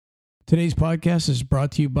Today's podcast is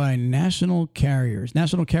brought to you by National Carriers.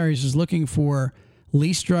 National Carriers is looking for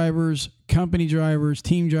lease drivers, company drivers,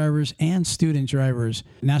 team drivers, and student drivers.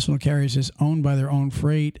 National Carriers is owned by their own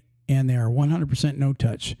freight, and they are 100%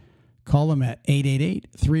 no-touch. Call them at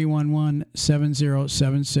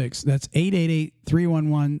 888-311-7076. That's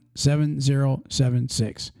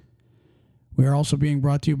 888-311-7076. We are also being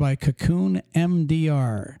brought to you by Cocoon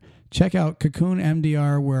MDR. Check out Cocoon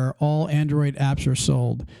MDR where all Android apps are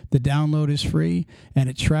sold. The download is free, and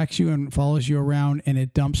it tracks you and follows you around, and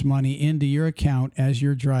it dumps money into your account as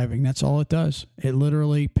you're driving. That's all it does. It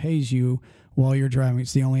literally pays you while you're driving.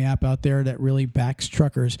 It's the only app out there that really backs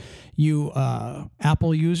truckers. You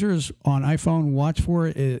Apple users on iPhone, watch for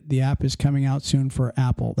it. The app is coming out soon for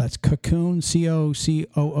Apple. That's Cocoon,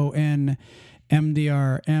 C-O-C-O-O-N,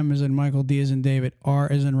 MDR, M as in Michael, D as in David, R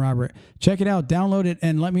as in Robert. Check it out, download it,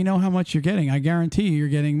 and let me know how much you're getting. I guarantee you're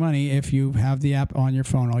getting money if you have the app on your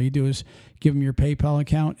phone. All you do is give them your PayPal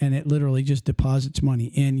account, and it literally just deposits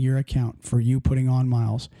money in your account for you putting on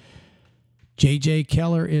miles. JJ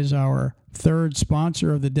Keller is our third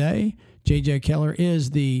sponsor of the day. JJ Keller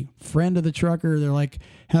is the friend of the trucker. They're like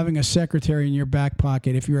having a secretary in your back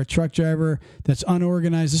pocket. If you're a truck driver that's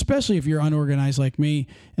unorganized, especially if you're unorganized like me,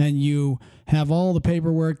 and you have all the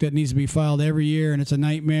paperwork that needs to be filed every year, and it's a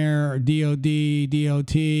nightmare, or DOD,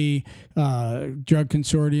 DOT, drug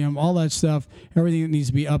consortium, all that stuff, everything that needs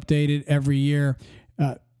to be updated every year,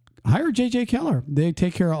 hire JJ Keller. They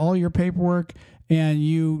take care of all your paperwork, and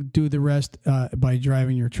you do the rest by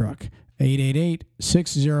driving your truck.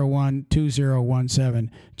 888-601-2017.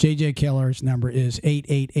 JJ Keller's number is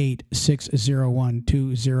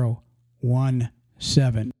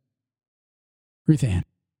 888-601-2017. Ruth Ann.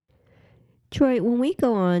 Troy, when we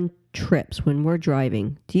go on trips, when we're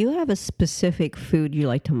driving, do you have a specific food you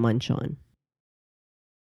like to munch on?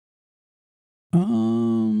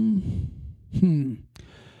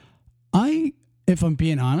 If I'm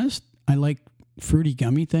being honest, I like fruity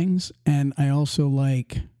gummy things, and I also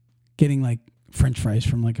like getting like French fries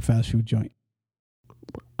from like a fast food joint.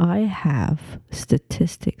 I have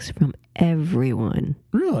statistics from everyone.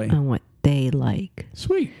 Really? On what they like.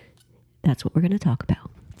 Sweet. That's what we're going to talk about.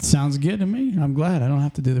 Sounds good to me. I'm glad I don't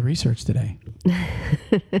have to do the research today.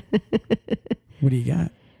 What do you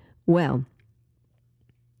got? Well,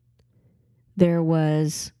 there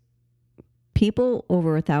was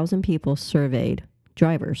over 1,000 people surveyed,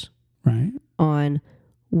 drivers, right, on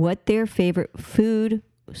what their favorite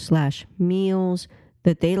food/meals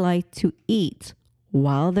that they like to eat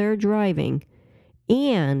while they're driving,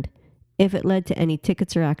 and if it led to any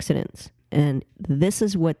tickets or accidents. And this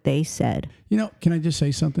is what they said. You know, can I just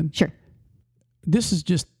say something? Sure. This is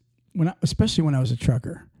just, especially when I was a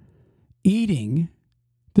trucker, eating,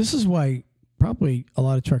 this is why probably a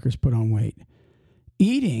lot of truckers put on weight.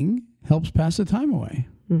 Eating helps pass the time away.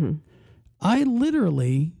 Mm-hmm. I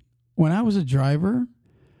literally, when I was a driver,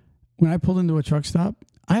 when I pulled into a truck stop,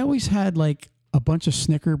 I always had like a bunch of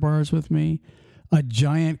Snicker bars with me, a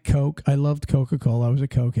giant Coke. I loved Coca-Cola. I was a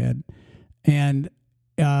Coke head. And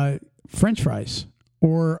French fries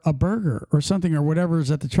or a burger or something or whatever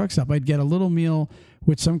is at the truck stop. I'd get a little meal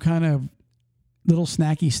with some kind of little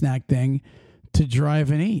snacky snack thing to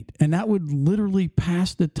drive and eat. And that would literally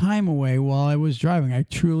pass the time away while I was driving. I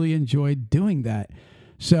truly enjoyed doing that.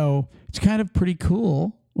 So it's kind of pretty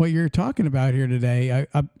cool what you're talking about here today.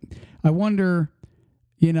 I wonder,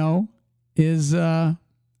 is I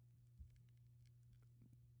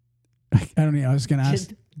don't know. I was going to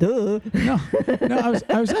ask. Duh. No.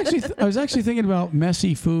 I was actually thinking about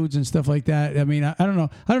messy foods and stuff like that. I mean, I don't know.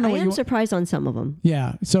 I am surprised on some of them.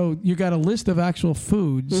 Yeah. So you got a list of actual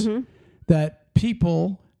foods that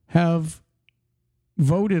people have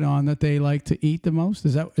voted on that they like to eat the most.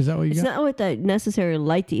 Is that what you got? It's not what they necessarily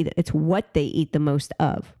like to eat. It's what they eat the most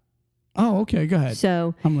of. Oh, okay. Go ahead.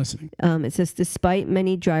 So I'm listening. It says, despite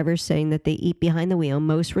many drivers saying that they eat behind the wheel,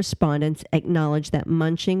 most respondents acknowledge that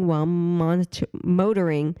munching while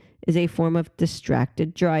motoring is a form of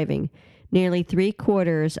distracted driving. Nearly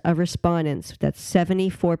 3/4 of respondents, that's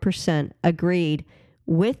 74%, agreed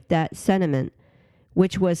with that sentiment,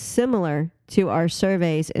 which was similar to our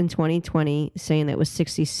surveys in 2020, saying that it was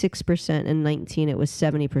 66%, and 19 it was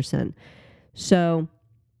 70%. So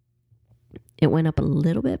it went up a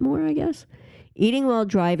little bit more, I guess. Eating while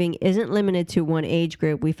driving isn't limited to one age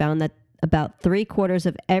group. We found that about 3/4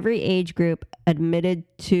 of every age group admitted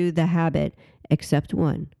to the habit, except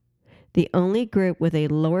one. The only group with a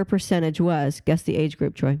lower percentage was, guess the age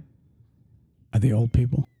group, Troy? Are they old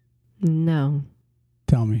people? No.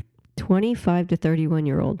 Tell me. 25 to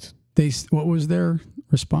 31-year-olds. What was their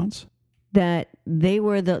response? That they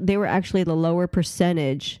were actually the lower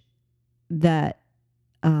percentage that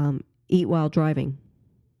eat while driving.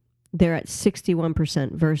 They're at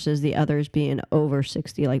 61% versus the others being over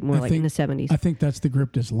 60, like more in the 70s. I think that's the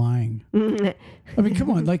grip that's lying. I mean, come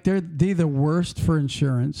on, like they're the worst for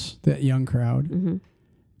insurance. That young crowd. Mm-hmm.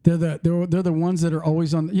 They're the ones that are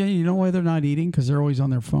always on. Yeah, you know why they're not eating? Because they're always on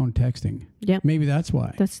their phone texting. Yeah, maybe that's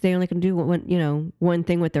why. They only can do one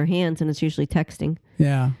thing with their hands, and it's usually texting.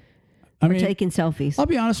 Yeah, I mean, taking selfies. I'll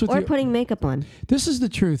be honest with you. Or putting makeup on. This is the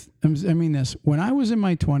truth. I mean this. When I was in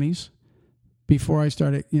my 20s, before I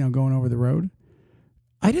started, going over the road,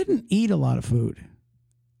 I didn't eat a lot of food.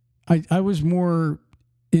 I was more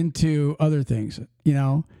into other things,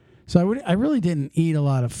 So I really didn't eat a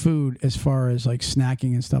lot of food as far as like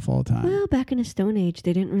snacking and stuff all the time. Well, back in the Stone Age,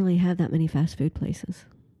 they didn't really have that many fast food places.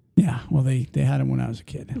 Yeah, well, they had them when I was a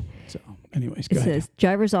kid. So, anyways, go ahead. It says,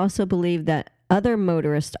 drivers also believe that other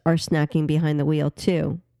motorists are snacking behind the wheel,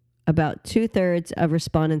 too. About 2/3 of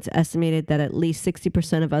respondents estimated that at least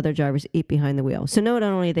 60% of other drivers eat behind the wheel. So not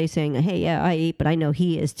only are they saying, hey, yeah, I eat, but I know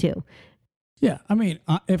he is, too. Yeah, I mean,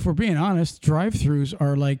 if we're being honest, drive-thrus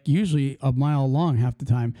are like usually a mile long half the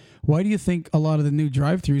time. Why do you think a lot of the new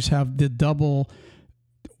drive-thrus have the double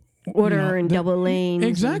order and double lanes?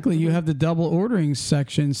 Exactly. You have the double ordering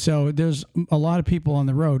section. So there's a lot of people on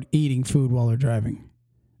the road eating food while they're driving.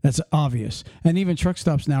 That's obvious. And even truck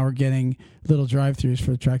stops now are getting little drive-thrus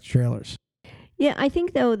for the tractor trailers. Yeah, I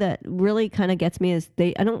think, though, that really kind of gets me is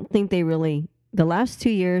I don't think they really... The last 2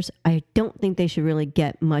 years, I don't think they should really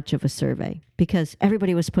get much of a survey because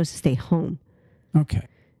everybody was supposed to stay home. Okay.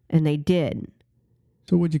 And they did.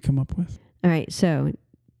 So what'd you come up with? All right. So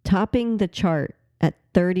topping the chart at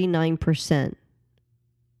 39%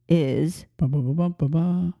 is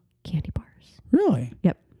candy bars. Really?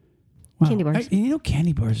 Yep. Wow. Candy bars.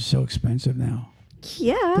 Candy bars are so expensive now.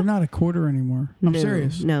 Yeah. They're not a quarter anymore. I'm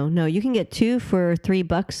serious. No. You can get 2 for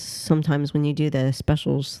 $3 sometimes when you do the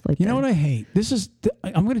specials like that. You know what I hate?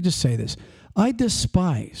 I'm going to just say this. I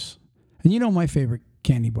despise, and you know my favorite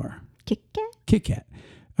candy bar? Kit Kat. Kit Kat.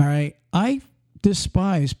 All right. I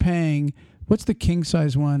despise paying, what's the king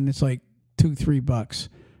size one? It's like $2-3,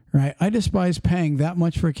 right? I despise paying that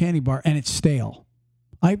much for a candy bar and it's stale.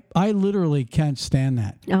 I literally can't stand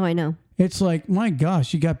that. Oh, I know. It's like, my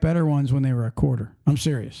gosh, you got better ones when they were a quarter. I'm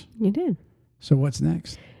serious. You did. So what's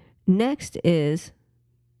next? Next is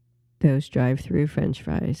those drive-through French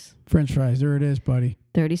fries. French fries. There it is, buddy.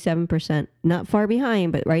 37%. Not far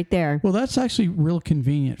behind, but right there. Well, that's actually real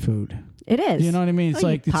convenient food. It is. You know what I mean? It's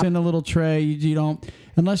like it's in a little tray. You don't,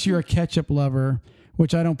 unless you're a ketchup lover,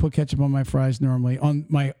 which I don't put ketchup on my fries normally, on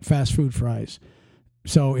my fast food fries.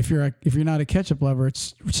 So if you're not a ketchup lover,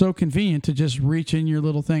 it's so convenient to just reach in your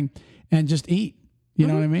little thing and just eat. You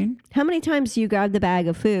know what I mean? How many times do you grab the bag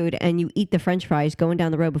of food and you eat the French fries going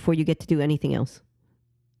down the road before you get to do anything else?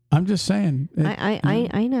 I'm just saying.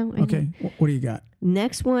 I know. Okay. What do you got?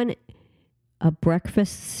 Next one, a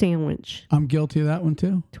breakfast sandwich. I'm guilty of that one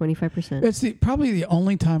too. 25%. It's probably the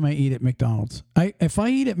only time I eat at McDonald's. If I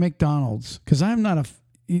eat at McDonald's, because I'm not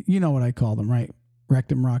you know what I call them, right?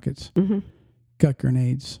 Rectum rockets, gut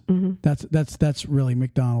grenades. That's really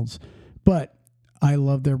McDonald's. But I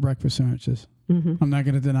love their breakfast sandwiches. I'm not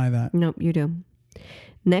going to deny that. Nope, you do.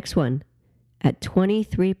 Next one, at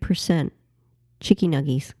 23%, chicky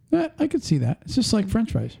nuggies. I could see that. It's just like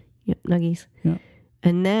French fries. Yep, nuggies. Yeah.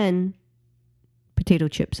 And then potato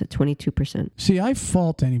chips at 22%. See, I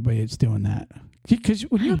fault anybody that's doing that. Because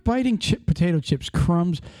when you're biting potato chips,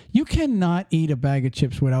 crumbs, you cannot eat a bag of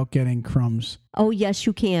chips without getting crumbs. Oh, yes,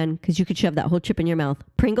 you can, because you could shove that whole chip in your mouth.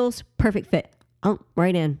 Pringles, perfect fit.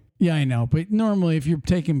 Right in. Yeah, I know. But normally, if you're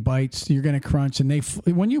taking bites, you're going to crunch. And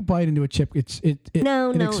when you bite into a chip, it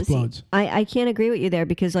explodes. See, I can't agree with you there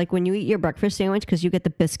because like when you eat your breakfast sandwich, because you get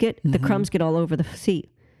the biscuit, the crumbs get all over the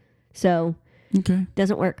seat. So it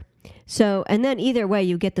doesn't work. So, and then either way,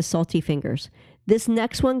 you get the salty fingers. This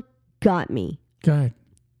next one got me. Go ahead.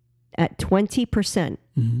 At 20%,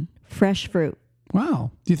 fresh fruit.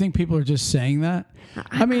 Wow. Do you think people are just saying that?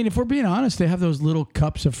 I mean, if we're being honest, they have those little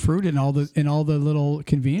cups of fruit in all the little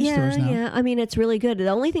convenience stores now. Yeah. I mean, it's really good. The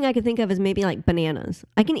only thing I could think of is maybe like bananas.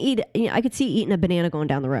 I could see eating a banana going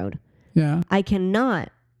down the road. Yeah. I cannot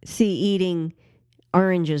see eating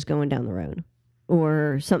oranges going down the road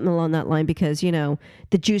or something along that line because, the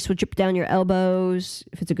juice would drip down your elbows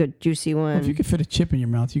if it's a good juicy one. Well, if you could fit a chip in your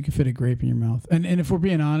mouth, you could fit a grape in your mouth. And if we're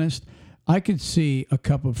being honest, I could see a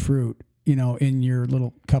cup of fruit in your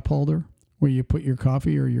little cup holder where you put your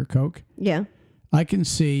coffee or your Coke. Yeah. I can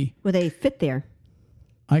see. Well, they fit there.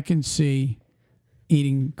 I can see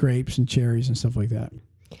eating grapes and cherries and stuff like that.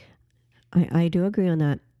 I do agree on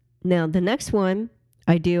that. Now, the next one,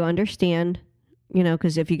 I do understand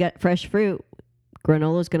because if you get fresh fruit,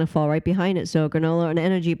 granola is going to fall right behind it. So granola and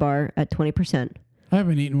energy bar at 20%. I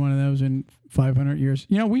haven't eaten one of those in 500 years.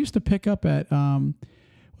 We used to pick up at,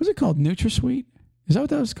 what's it called? NutraSweet? Is that what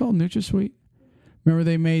that was called? NutraSweet? Remember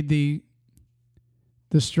they made the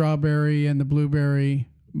strawberry and the blueberry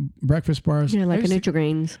breakfast bars? Yeah, like a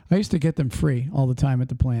Nutri-Grains. I used to get them free all the time at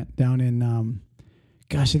the plant down in,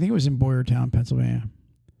 I think it was in Boyertown, Pennsylvania.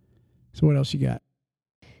 So what else you got?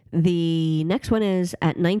 The next one is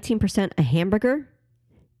at 19% a hamburger,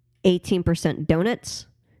 18% donuts,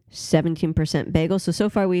 17% bagels. So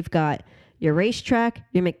far we've got your Racetrack,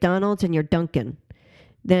 your McDonald's, and your Dunkin'.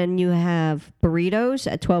 Then you have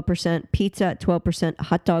burritos at 12%, pizza at 12%,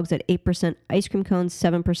 hot dogs at 8%, ice cream cones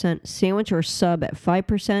 7%, sandwich or sub at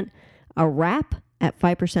 5%, a wrap at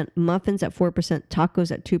 5%, muffins at 4%,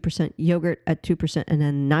 tacos at 2%, yogurt at 2%, and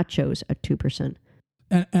then nachos at 2%.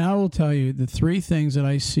 And I will tell you the three things that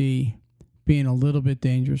I see being a little bit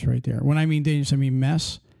dangerous right there. When I mean dangerous, I mean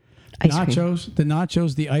mess. The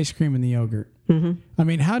nachos, the ice cream, and the yogurt. Mm-hmm. I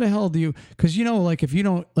mean, how the hell do you? Because if you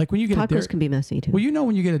don't when you get tacos can be messy too. Well,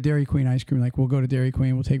 when you get a Dairy Queen ice cream, we'll go to Dairy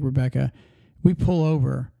Queen, we'll take Rebecca, we pull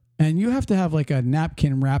over, and you have to have a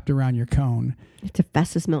napkin wrapped around your cone. It's the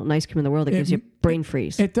fastest melting ice cream in the world. It gives you brain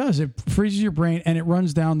freeze. It does. It freezes your brain, and it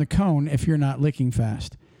runs down the cone if you're not licking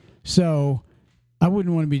fast. So I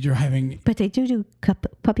wouldn't want to be driving. But they do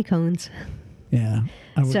puppy cones. Yeah,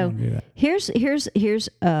 I wouldn't want to do that. Here's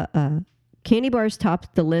candy bars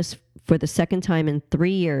topped the list for the second time in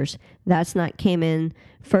 3 years. That's not came in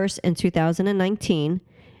first in 2019,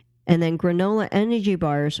 and then granola energy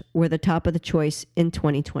bars were the top of the choice in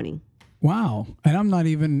 2020. Wow, and I'm not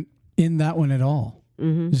even in that one at all.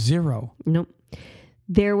 Mm-hmm. Zero. Nope.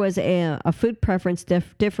 There was a food preference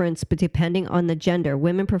difference, but depending on the gender,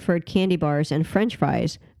 women preferred candy bars and French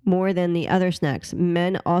fries more than the other snacks.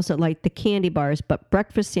 Men also liked the candy bars, but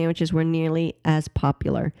breakfast sandwiches were nearly as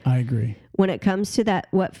popular. I agree. When it comes to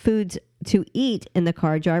what foods to eat in the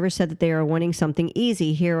car, drivers said that they are wanting something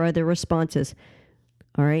easy. Here are the responses.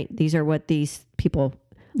 All right, these are what these people...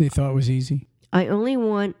 They thought it was easy. I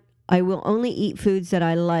will only eat foods that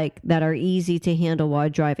I like that are easy to handle while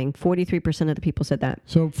driving. 43% of the people said that.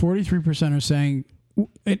 So 43% are saying,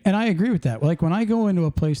 and I agree with that. When I go into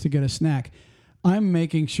a place to get a snack, I'm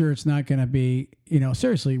making sure it's not going to be,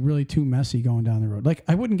 seriously, really too messy going down the road.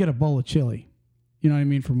 I wouldn't get a bowl of chili, you know what I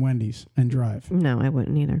mean, from Wendy's and drive. No, I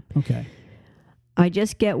wouldn't either. Okay. I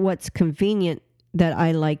just get what's convenient that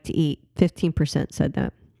I like to eat. 15% said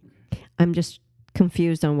that. I'm just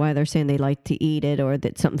confused on why they're saying they like to eat it or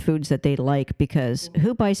that some foods that they like, because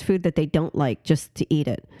who buys food that they don't like just to eat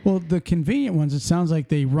it? Well, the convenient ones, it sounds like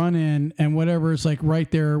they run in and whatever is right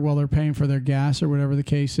there while they're paying for their gas or whatever the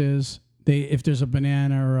case is. If there's a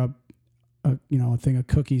banana or a thing of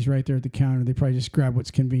cookies right there at the counter, they probably just grab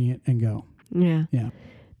what's convenient and go. Yeah. Yeah.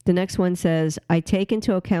 The next one says, I take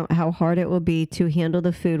into account how hard it will be to handle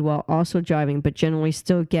the food while also driving, but generally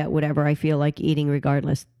still get whatever I feel like eating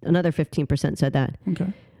regardless. Another 15% said that.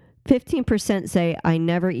 Okay. 15% say, I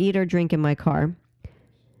never eat or drink in my car.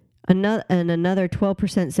 Another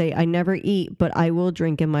 12% say, I never eat, but I will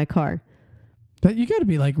drink in my car. But you got to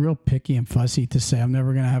be real picky and fussy to say, I'm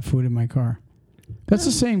never going to have food in my car. That's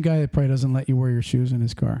the same guy that probably doesn't let you wear your shoes in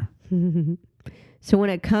his car. So when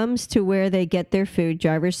it comes to where they get their food,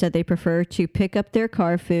 drivers said they prefer to pick up their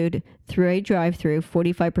car food through a drive-thru.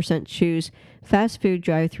 45% choose fast food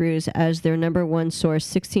drive-thrus as their number one source.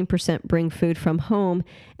 16% bring food from home,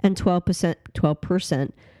 and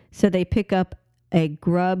 12% so they pick up a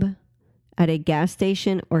grub at a gas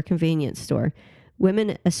station or convenience store.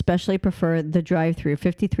 Women especially prefer the drive-thru.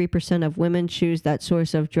 53% of women choose that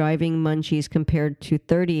source of driving munchies compared to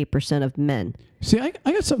 38% of men. See, I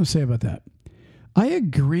got something to say about that. I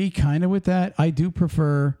agree kind of with that. I do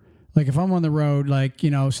prefer, if I'm on the road,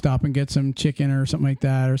 stop and get some chicken or something like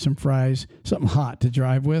that, or some fries, something hot to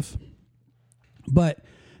drive with. But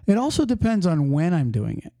it also depends on when I'm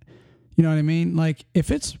doing it. You know what I mean?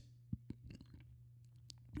 If it's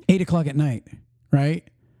 8:00 at night, right?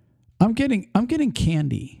 I'm getting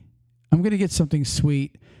candy. I'm going to get something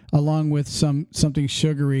sweet along with something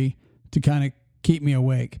sugary to kind of keep me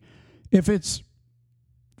awake. If it's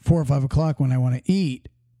 4 or 5 o'clock when I want to eat,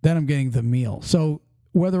 then I'm getting the meal. So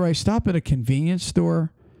whether I stop at a convenience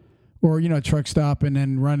store or, a truck stop and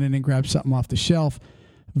then run in and grab something off the shelf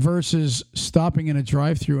versus stopping in a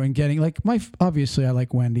drive-thru and getting obviously I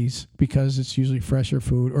like Wendy's because it's usually fresher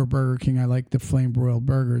food, or Burger King. I like the flame broiled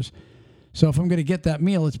burgers. So if I'm going to get that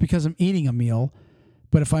meal, it's because I'm eating a meal.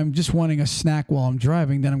 But if I'm just wanting a snack while I'm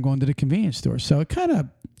driving, then I'm going to the convenience store. So it kind of...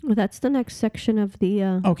 Well, that's the next section of the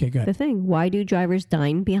okay, good. The thing. Why do drivers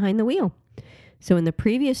dine behind the wheel? So in the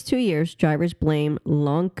previous 2 years, drivers blame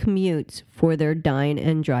long commutes for their dine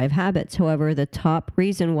and drive habits. However, the top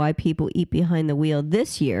reason why people eat behind the wheel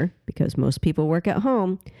this year, because most people work at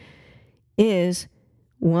home, is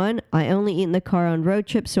one, I only eat in the car on road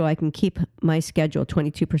trips so I can keep my schedule.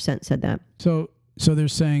 22% said that. So they're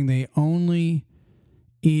saying they only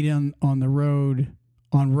eat on the road,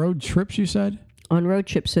 on road trips, you said? On road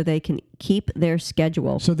trips so they can keep their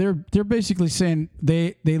schedule. So they're basically saying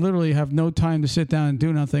they literally have no time to sit down and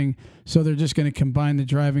do nothing, so they're just going to combine the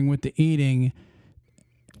driving with the eating.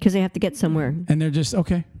 Because they have to get somewhere. And they're just,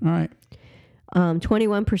 okay, all right.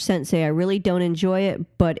 21% say I really don't enjoy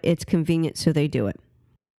it, but it's convenient, so they do it.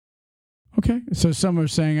 Okay. So some are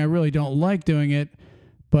saying I really don't like doing it,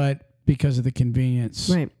 but because of the convenience.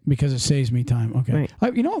 Right. Because it saves me time. Okay.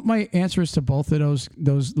 Right. You know what my answer is to both of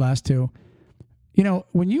those last two? You know,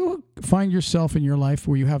 when you find yourself in your life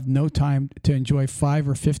where you have no time to enjoy 5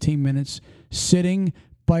 or 15 minutes sitting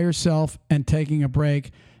by yourself and taking a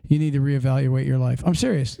break, you need to reevaluate your life. I'm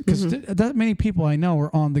serious, because that many people I know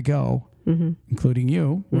are on the go, including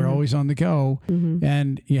you. We're always on the go,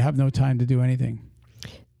 and you have no time to do anything.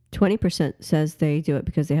 20% says they do it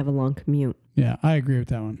because they have a long commute. Yeah, I agree with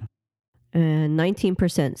that one. And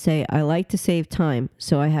 19% say I like to save time,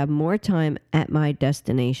 so I have more time at my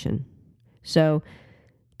destination. So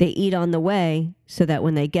they eat on the way so that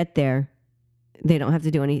when they get there, they don't have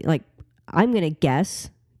to do any, like, I'm going to guess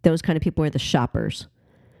those kind of people are the shoppers.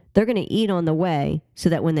 They're going to eat on the way so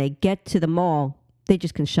that when they get to the mall, they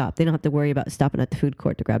just can shop. They don't have to worry about stopping at the food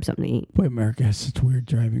court to grab something to eat. Boy, America has such weird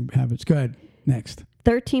driving habits. Go ahead. Next.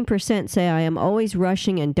 13% say I am always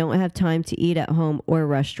rushing and don't have time to eat at home or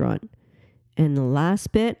restaurant. And the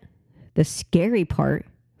last bit, the scary part,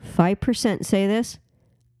 5% say this,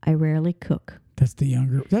 I rarely cook. That's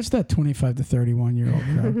that 25 to 31 year old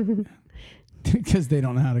crowd. Because they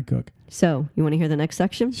don't know how to cook. So, you want to hear the next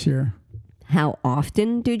section? Sure. How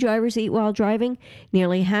often do drivers eat while driving?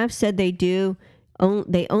 Nearly half said they do.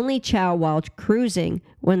 They only chow while cruising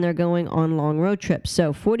when they're going on long road trips.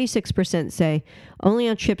 So 46% say only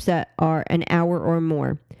on trips that are an hour or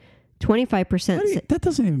more. 25%. That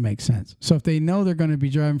doesn't even make sense. So if they know they're going to be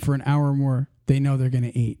driving for an hour or more, they know they're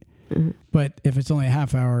going to eat. But if it's only a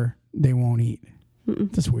half hour, they won't eat.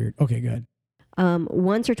 That's weird. Okay, good.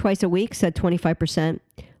 Once or twice a week, said 25%.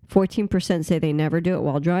 14% say they never do it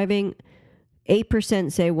while driving.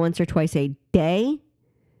 8% say once or twice a day.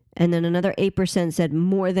 And then another 8% said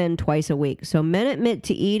more than twice a week. So men admit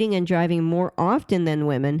to eating and driving more often than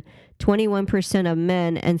women. 21% of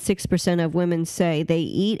men and 6% of women say they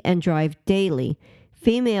eat and drive daily.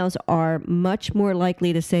 Females are much more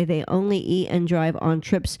likely to say they only eat and drive on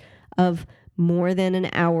trips of more than an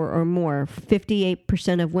hour or more.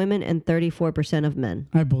 58% of women and 34% of men.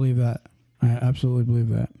 I believe that. I absolutely believe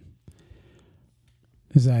that.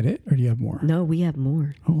 Is that it, or do you have more? No, we have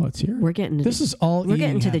more. Oh, let's hear it. We're getting to We're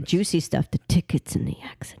getting to the juicy stuff, the tickets and the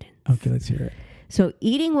accidents. Okay, let's hear it. So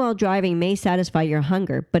eating while driving may satisfy your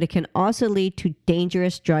hunger, but it can also lead to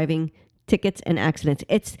dangerous driving tickets and accidents.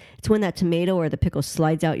 It's when that tomato or the pickle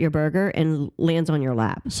slides out your burger and lands on your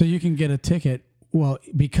lap. So you can get a ticket, well,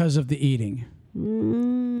 because of the eating.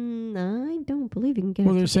 I don't believe you can get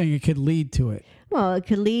Well, they're saying it could lead to it. Well, it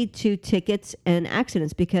could lead to tickets and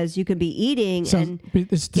accidents because you could be eating and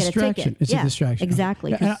it's distraction. It's a distraction.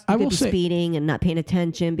 Exactly. And I will say, speeding and not paying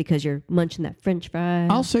attention because you're munching that French fry.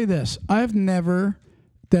 I'll say this. I've never,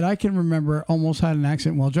 that I can remember, almost had an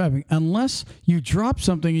accident while driving. Unless you drop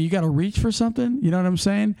something and you got to reach for something. You know what I'm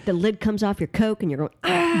saying? The lid comes off your Coke and you're going,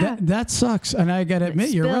 ah! That sucks. And I got to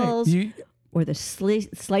admit, you're right. Or the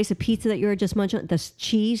slice of pizza that you were just munching, the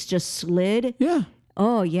cheese just slid. Yeah.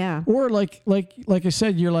 Oh, yeah. Or like I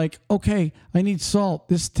said, you're like, okay, I need salt.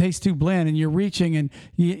 This tastes too bland. And you're reaching, and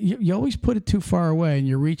you always put it too far away, and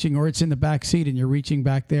you're reaching, or it's in the back seat and you're reaching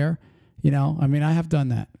back there. You know, I mean, I have done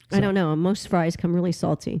that. So. I don't know. Most fries come really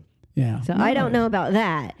salty. Yeah. So I don't know about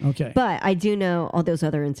that. Okay. But I do know all those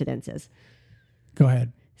other incidences. Go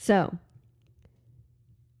ahead. So.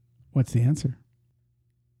 What's the answer?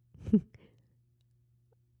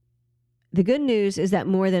 The good news is that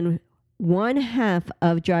more than 1/2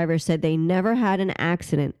 of drivers said they never had an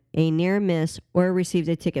accident, a near miss, or received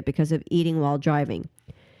a ticket because of eating while driving.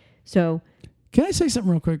 So, can I say something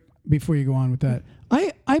real quick before you go on with that?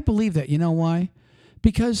 I believe that. You know why?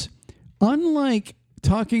 Because unlike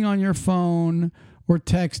talking on your phone or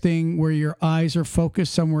texting where your eyes are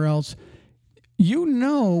focused somewhere else, you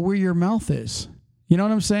know where your mouth is. You know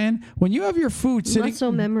what I'm saying? When you have your food sitting,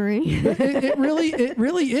 Muscle memory. it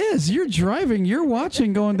really is. You're driving, you're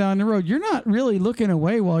watching going down the road. You're not really looking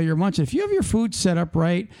away while you're munching. If you have your food set up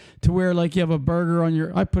right to where like you have a burger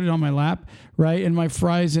on I put it on my lap, right, and my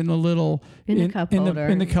fries in a little In the cup holder.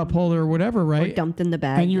 in the cup holder or whatever, right, Or dumped in the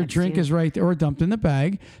bag. and your drink is right there or dumped in the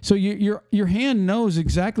bag. So your hand knows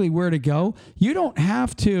exactly where to go. You don't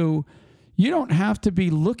have to be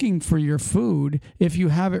looking for your food if you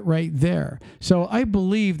have it right there. So I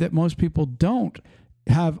believe that most people don't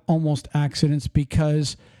have almost accidents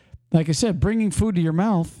because, like I said, bringing food to your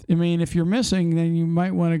mouth, I mean, if you're missing, then you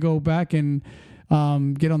might want to go back and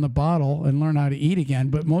get on the bottle and learn how to eat again.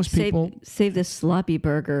 But most people... Save this sloppy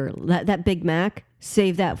burger, that Big Mac,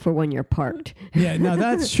 save that for when you're parked. Yeah, no,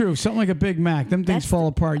 that's true. Something like a Big Mac, them things fall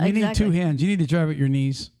apart. You need two hands. You need to drive at your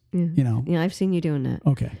knees. Yeah. You know. Yeah, I've seen you doing that.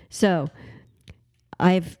 Okay. So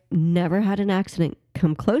I've never had an accident,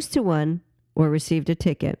 come close to one, or received a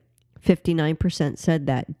ticket. 59% said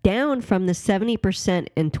that, down from the 70%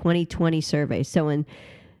 in 2020 survey. So in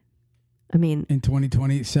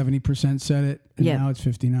 2020, 70% said it, and now it's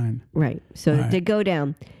 59. Right. So it did go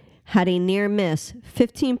down. Had a near miss.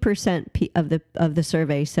 15% of the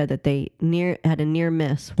survey said that they had a near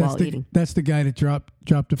miss while eating. That's the guy that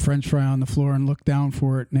dropped a French fry on the floor and looked down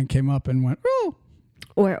for it, and then came up and went, oh.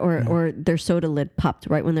 Or their soda lid popped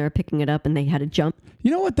right when they were picking it up, and they had to jump.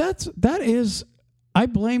 You know what? That is. I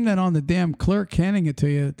blame that on the damn clerk handing it to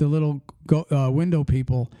you. The little window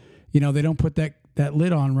people. You know, they don't put that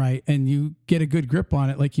lid on right, and you get a good grip on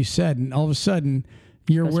it, like you said, and all of a sudden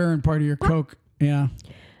you're wearing part of your Coke. Yeah.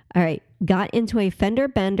 All right. Got into a fender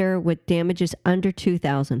bender with damages under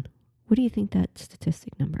 $2,000. What do you think that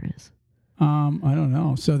statistic number is? I don't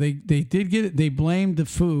know. So they did get it. They blamed the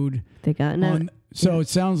food. They got So it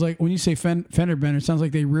sounds like when you say fender bender, it sounds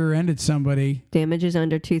like they rear-ended somebody. Damages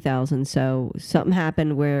under $2,000. So something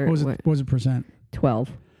happened where... What was it percent? 12.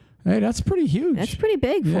 Hey, that's pretty huge. That's pretty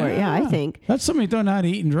big for it. Yeah, I think. That's somebody who don't know how to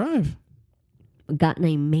eat and drive. Gotten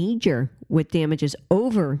a major with damages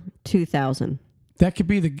over $2,000. That could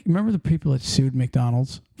be remember the people that sued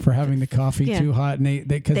McDonald's for having the coffee too hot, and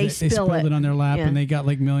they spilled it on their lap, and they got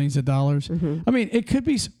like millions of dollars. Mm-hmm. I mean, it could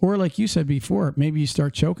be, or like you said before, maybe you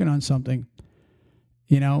start choking on something,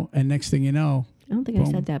 you know, and next thing you know, I don't think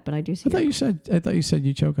I said that, but I do see. I thought you said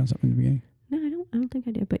you choke on something in the beginning. No, I don't think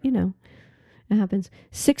I did, but you know, it happens.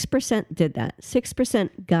 6% did that.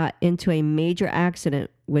 6% got into a major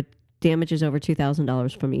accident with damages over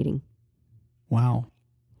 $2,000 from eating. Wow.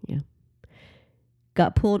 Yeah.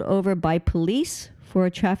 Got pulled over by police for a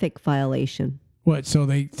traffic violation. What? So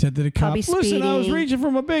they said to the cop, listen, I was reaching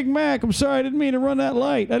from a Big Mac. I'm sorry, I didn't mean to run that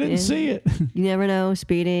light. I didn't see it. You never know.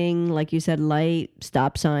 Speeding, like you said, light,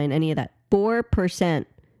 stop sign, any of that. 4%.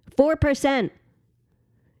 4%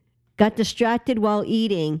 got distracted while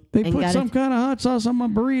eating. They put some kind of hot sauce on my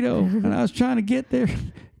burrito, and I was trying to get there.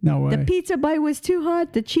 No way. The pizza bite was too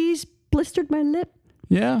hot. The cheese blistered my lip.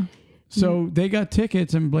 Yeah. So they got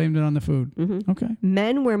tickets and blamed it on the food. Mm-hmm. Okay.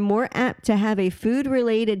 Men were more apt to have a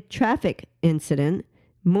food-related traffic incident.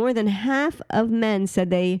 More than half of men said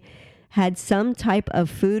they had some type of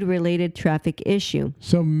food-related traffic issue.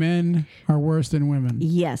 So men are worse than women.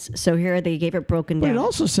 Yes. So here they gave it broken down. But it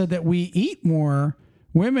also said that we eat more.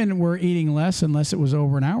 Women were eating less unless it was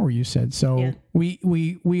over an hour, you said. So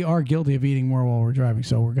we are guilty of eating more while we're driving,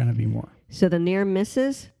 so we're going to be more. So the near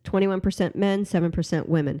misses, 21% men, 7%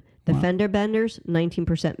 women. The fender benders,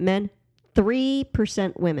 19% men,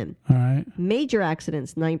 3% women. All right. Major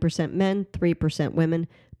accidents, 9% men, 3% women.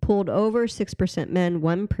 Pulled over, 6% men,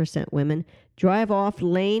 1% women. Drive off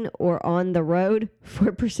lane or on the road,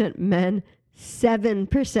 4% men,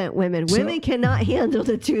 7% women. Women cannot handle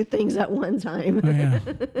the two things at one time. Oh, yeah.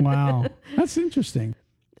 Wow. That's interesting.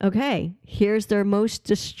 Okay, here's their most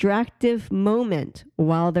distractive moment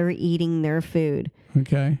while they're eating their food.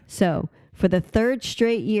 Okay. So, for the third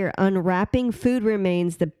straight year, unwrapping food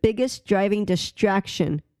remains the biggest driving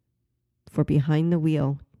distraction for behind the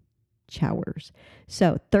wheel chowers.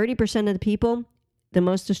 So, 30% of the people, the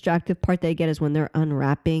most distractive part they get is when they're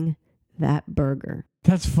unwrapping that burger.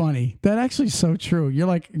 That's funny. That actually is so true.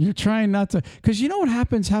 You're trying not to, because you know what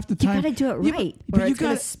happens half the time. You got to do it right, or it's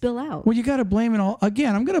going to spill out. Well, you got to blame it all.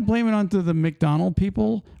 Again, I'm going to blame it onto the McDonald's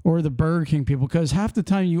people or the Burger King people, because half the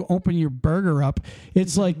time you open your burger up,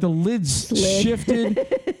 it's like the lid's shifted.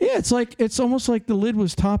 Yeah, it's almost like the lid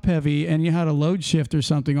was top heavy and you had a load shift or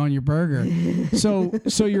something on your burger.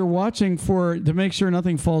 So you're watching to make sure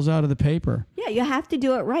nothing falls out of the paper. Yeah, you have to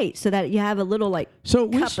do it right so that you have a little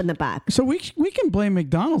cup in the back. So we can blame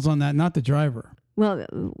McDonald's on that, not the driver. Well,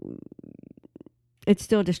 It's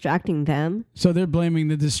still distracting them. So they're blaming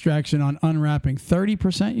the distraction on unwrapping.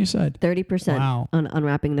 30%, you said? 30% Wow. on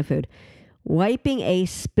unwrapping the food. Wiping a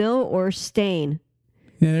spill or stain.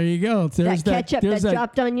 Yeah, there you go. There's that ketchup that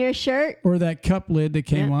dropped on your shirt. Or that cup lid that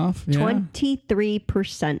came off. Yeah.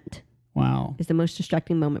 23% Wow. is the most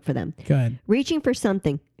distracting moment for them. Good. Reaching for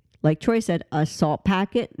something, like Troy said, a salt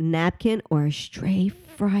packet, napkin, or a stray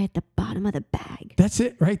fry at the bottom of the bag. That's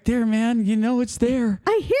it right there, man. You know it's there.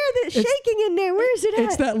 I hear that shaking in there. Where is it at?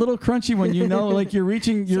 It's that little crunchy one, you know, like you're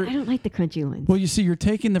reaching. See, I don't like the crunchy ones. Well, you see, you're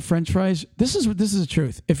taking the French fries. This is the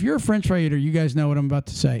truth. If you're a French fry eater, you guys know what I'm about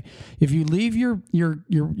to say. If you leave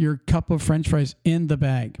your cup of French fries in the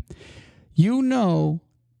bag, you know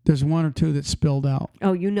there's one or two that spilled out.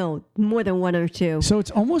 Oh, you know, more than one or two. So it's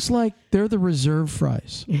almost like they're the reserve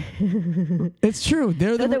fries. It's true.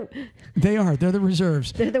 They're the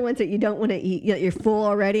reserves. They're the ones that you don't want to eat. You're full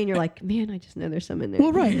already, and you're like, man, I just know there's some in there.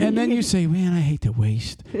 Well, right. And then you say, man, I hate to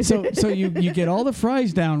waste. So you get all the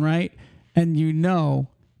fries down, right? And you know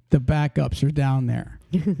the backups are down there.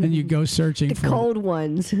 And you go searching the for cold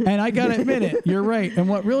ones. And I got to admit it, you're right. And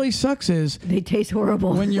what really sucks is they taste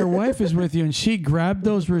horrible. When your wife is with you and she grabbed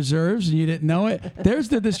those reserves and you didn't know it, there's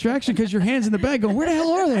the distraction because your hand's in the bag going, where the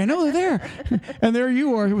hell are they? I know they're there. And there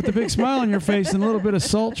you are with a big smile on your face and a little bit of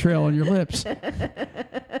salt trail on your lips.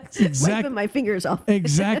 Wiping my fingers off.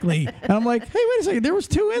 Exactly. And I'm like, hey, wait a second. There was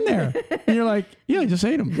two in there. And you're like, yeah, I just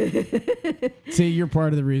ate them. See, you're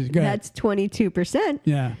part of the reason. Go ahead. That's 22%.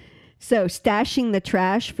 Yeah. So stashing the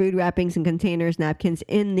trash, food wrappings, and containers, napkins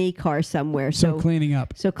in the car somewhere. So cleaning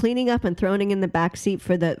up. So cleaning up and throwing in the back seat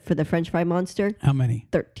for the French fry monster. How many?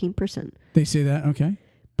 13%. They say that? Okay.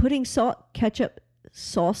 Putting salt, ketchup,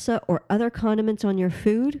 salsa, or other condiments on your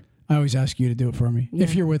food. I always ask you to do it for me. Yeah.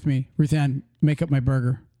 If you're with me, Ruth Ann, make up my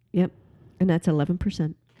burger. Yep. And that's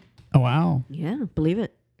 11%. Oh, wow. Yeah, believe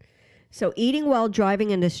it. So eating while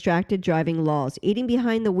driving and distracted driving laws. Eating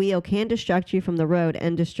behind the wheel can distract you from the road,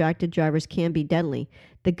 and distracted drivers can be deadly.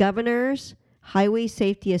 The Governor's Highway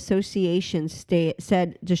Safety Association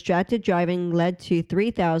said distracted driving led to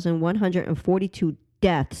 3,142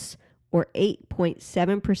 deaths, or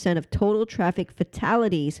 8.7% of total traffic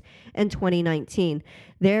fatalities in 2019.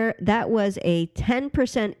 That was a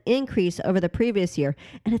 10% increase over the previous year.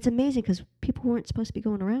 And it's amazing because people weren't supposed to be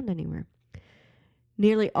going around anywhere.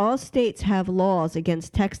 Nearly all states have laws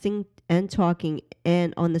against texting and talking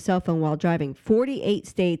and on the cell phone while driving. 48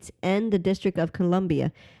 states and the District of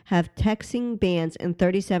Columbia have texting bans, and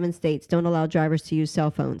 37 states don't allow drivers to use cell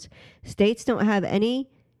phones. States don't have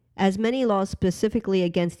as many laws specifically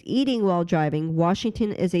against eating while driving.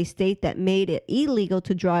 Washington is a state that made it illegal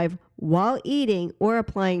to drive while eating or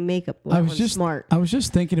applying makeup. Well, I was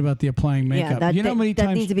just thinking about the applying makeup. Yeah, you know how many times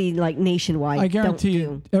that needs to be like nationwide. I guarantee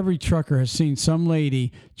you, every trucker has seen some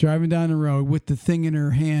lady driving down the road with the thing in her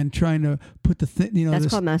hand, trying to put the thing. You know, that's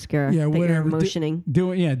called mascara. Yeah, whatever. You're motioning.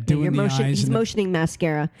 Doing the eyes. He's motioning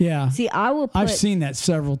mascara. Yeah. See, I've seen that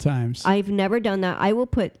several times. I've never done that. I will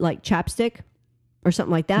put like chapstick or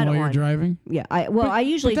something like that while on. you're driving? Yeah. I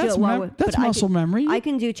usually do it while that's muscle memory. I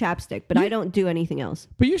can do chapstick, but I don't do anything else.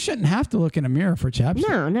 But you shouldn't have to look in a mirror for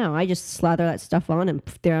chapstick. No. I just slather that stuff on and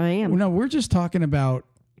there I am. No, we're just talking about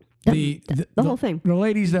the whole thing. The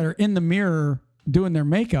ladies that are in the mirror doing their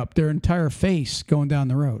makeup, their entire face going down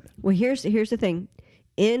the road. Well, here's the thing.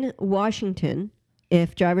 In Washington,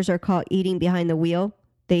 if drivers are caught eating behind the wheel,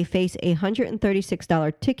 they face a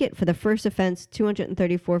 $136 ticket for the first offense,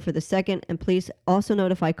 $234 for the second, and police also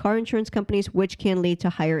notify car insurance companies, which can lead to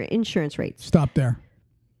higher insurance rates. Stop there.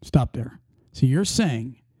 So you're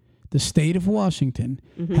saying the state of Washington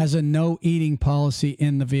has a no eating policy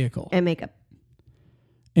in the vehicle. And makeup.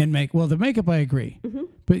 Well, the makeup, I agree.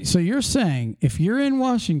 But so you're saying if you're in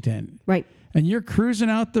Washington, right, and you're cruising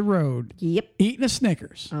out the road, eating a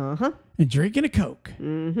Snickers, and drinking a Coke,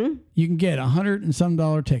 you can get $100 and some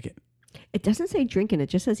ticket. It doesn't say drinking; it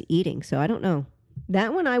just says eating. So I don't know.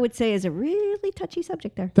 That one I would say is a really touchy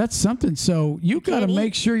subject there. That's something. So you got to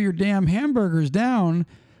make sure your damn hamburger's down.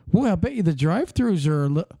 Boy, I bet you the drive-thrus are.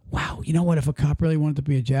 Wow, you know what? If a cop really wanted to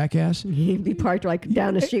be a jackass, he'd be parked like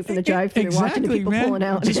down the street from the drive-thru, watching the people pulling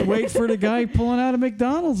out. Just wait for the guy pulling out of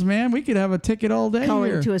McDonald's, man. We could have a ticket all day.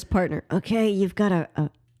 Calling to his partner. Okay, you've got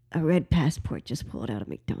a red passport. Just pull it out of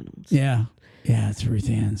McDonald's. Yeah, it's Ruth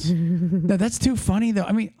Ann's. No, that's too funny though.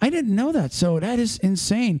 I mean, I didn't know that. So that is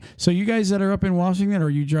insane. So you guys that are up in Washington, or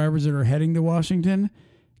you drivers that are heading to Washington,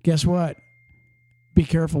 guess what? Be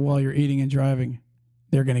careful while you're eating and driving.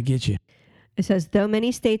 They're going to get you. It says, though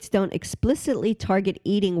many states don't explicitly target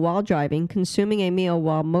eating while driving, consuming a meal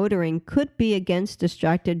while motoring could be against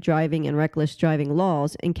distracted driving and reckless driving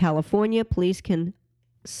laws. In California, police can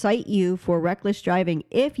cite you for reckless driving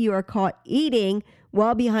if you are caught eating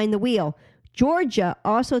while behind the wheel. Georgia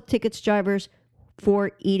also tickets drivers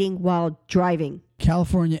for eating while driving.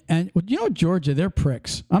 California and Georgia, they're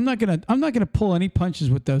pricks. I'm not gonna pull any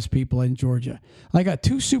punches with those people in Georgia. I got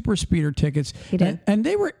 2 super speeder tickets, You did? and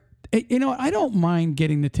they were. I don't mind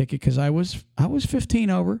getting the ticket because I was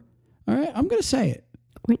 15 over. All right, I'm gonna say it.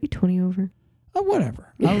 Weren't you 20 over? Oh,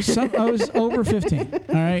 whatever. I was over 15.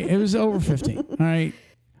 All right, it was over 15. All right.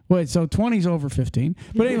 Wait, so 20's over 15.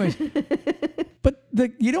 But anyways,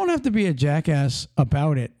 you don't have to be a jackass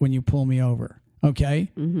about it when you pull me over. Okay,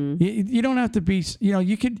 you don't have to be.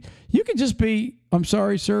 You could just be. I'm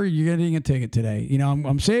sorry, sir. You're getting a ticket today.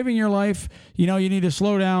 I'm saving your life. You need to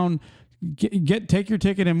slow down. Take your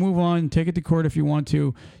ticket and move on. Take it to court if you want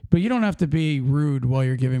to, but you don't have to be rude while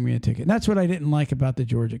you're giving me a ticket. And that's what I didn't like about the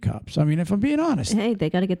Georgia cops. I mean, if I'm being honest, Hey,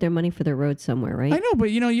 they got to get their money for their road somewhere, right? I know,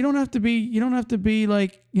 but you don't have to be. You don't have to be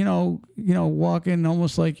like walking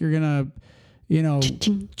almost like you're gonna,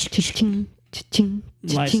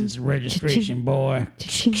 license registration boy.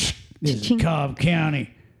 This is Cobb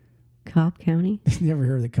County. Cobb County? Never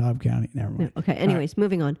heard of the Cobb County. Never mind. Okay. Anyways,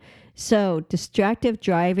 moving on. So, distractive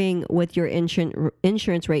driving with your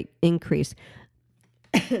insurance rate increase.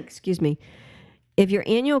 Excuse me. If your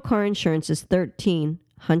annual car insurance is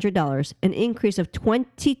 $1,300, an increase of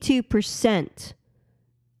 22%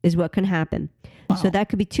 is what can happen. Wow. So that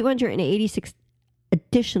could be $286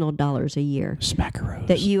 additional dollars a year. Smackaroos.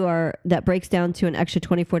 That breaks down to an extra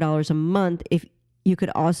 $24 a month. If you could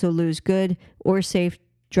also lose good or safe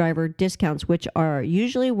driver discounts, which are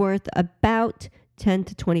usually worth about 10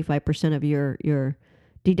 to 25% of your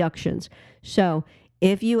deductions. So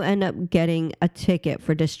if you end up getting a ticket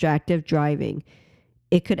for distractive driving,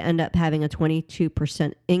 it could end up having a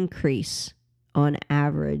 22% increase on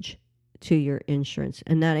average to your insurance.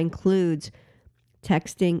 And that includes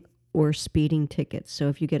texting or speeding tickets. So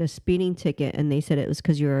if you get a speeding ticket and they said it was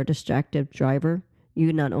because you're a distractive driver,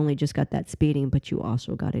 you not only just got that speeding, but you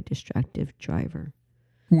also got a distractive driver.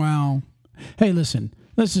 Wow. Hey, listen,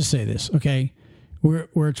 let's just say this, okay? We're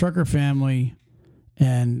a trucker family,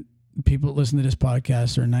 and people that listen to this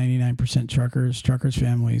podcast are 99% truckers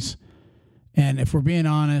families. And if we're being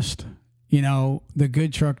honest, the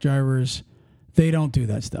good truck drivers, they don't do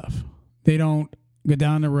that stuff. They don't go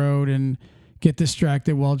down the road and get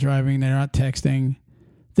distracted while driving. They're not texting.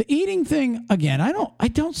 The eating thing, again, I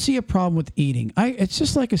don't see a problem with eating. It's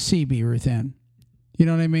just like a CB, Ruth Ann. You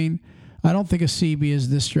know what I mean? I don't think a CB is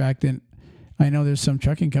distracting. I know there's some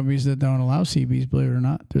trucking companies that don't allow CBs, believe it or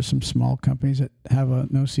not. There's some small companies that have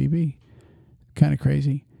no CB. Kind of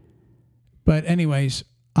crazy. But anyways,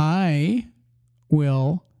 I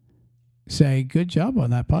will say good job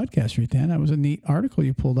on that podcast, Ruth Ann. That was a neat article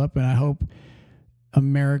you pulled up, and I hope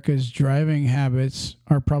America's driving habits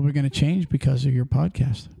are probably going to change because of your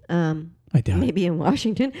podcast. I doubt maybe in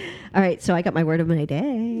Washington. All right, so I got my word of my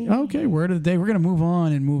day. Okay, word of the day. We're going to move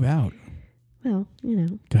on and move out. Well,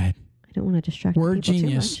 Go ahead. I don't want to distract Word people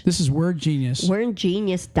Genius. too much. This is Word Genius.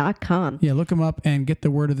 WordGenius.com. Yeah, look them up and get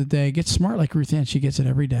the word of the day. Get smart like Ruth Ann. She gets it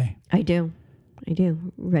every day. I do.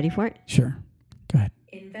 Ready for it? Sure. Go ahead.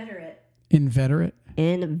 Inveterate. Inveterate.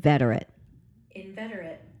 Inveterate.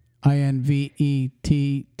 Inveterate.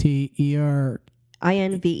 INVETTER.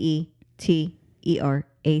 INVETERATE.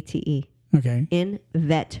 Okay.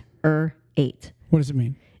 Inveterate. What does it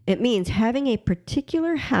mean? It means having a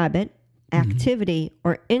particular habit, activity,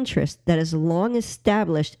 or interest that is long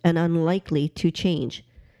established and unlikely to change.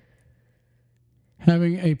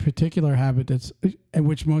 Having a particular habit that's,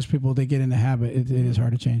 which most people, they get in the habit, it is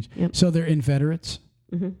hard to change. Yep. So they're inveterates?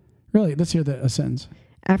 Mm-hmm. Really? Let's hear a sentence.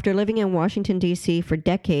 After living in Washington, D.C. for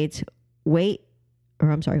decades, Walt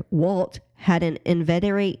had an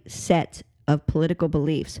inveterate set of political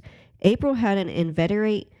beliefs. April had an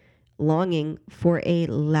inveterate longing for a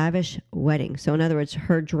lavish wedding. So in other words,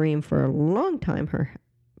 her dream for a long time, her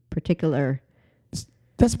particular...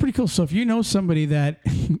 That's pretty cool. So if you know somebody that,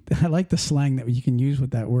 I like the slang that you can use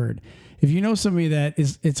with that word. If you know somebody that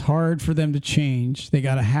it's hard for them to change, they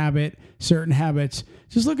got a habit, certain habits,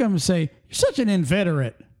 just look at them and say, you're such an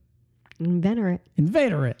inveterate. Inveterate.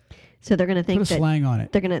 So they're going to think Put a that slang on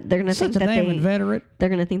it. they're going to think Such a that name, inveterate. they're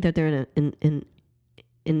going to think that they're an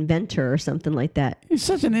inventor or something like that. You're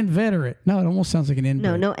such an inveterate. No, it almost sounds like an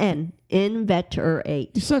inveterate. No N.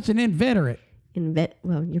 Inveterate. You're such an inveterate.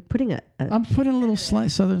 Well, you're putting I'm putting a little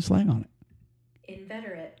southern slang on it.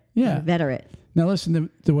 Inveterate. Yeah. Inveterate. Now listen,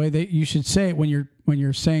 the way that you should say it when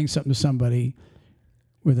you're saying something to somebody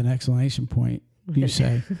with an exclamation point, you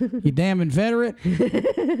say, "You damn inveterate."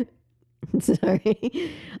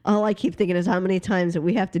 Sorry. All I keep thinking is how many times that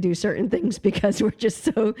we have to do certain things because we're just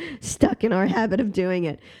so stuck in our habit of doing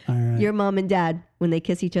it. All right. Your mom and dad, when they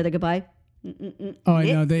kiss each other goodbye. Oh, I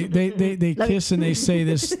know. They kiss and they say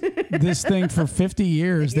this thing for 50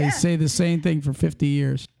 years. Yeah. They say the same thing for 50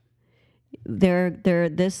 years. They're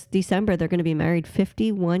this December they're going to be married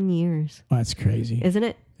 51 years. Oh, that's crazy. Isn't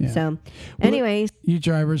it? Yeah. So, anyways, You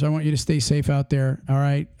drivers, I want you to stay safe out there. All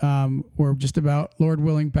right. We're just about, Lord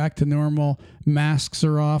willing, back to normal. Masks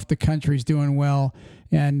are off. The country's doing well.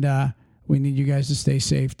 And we need you guys to stay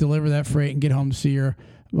safe. Deliver that freight and get home to see your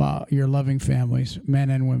loving families, men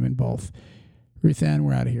and women both. Ruth Ann,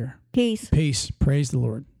 we're out of here. peace. Peace. Praise the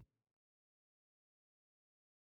Lord.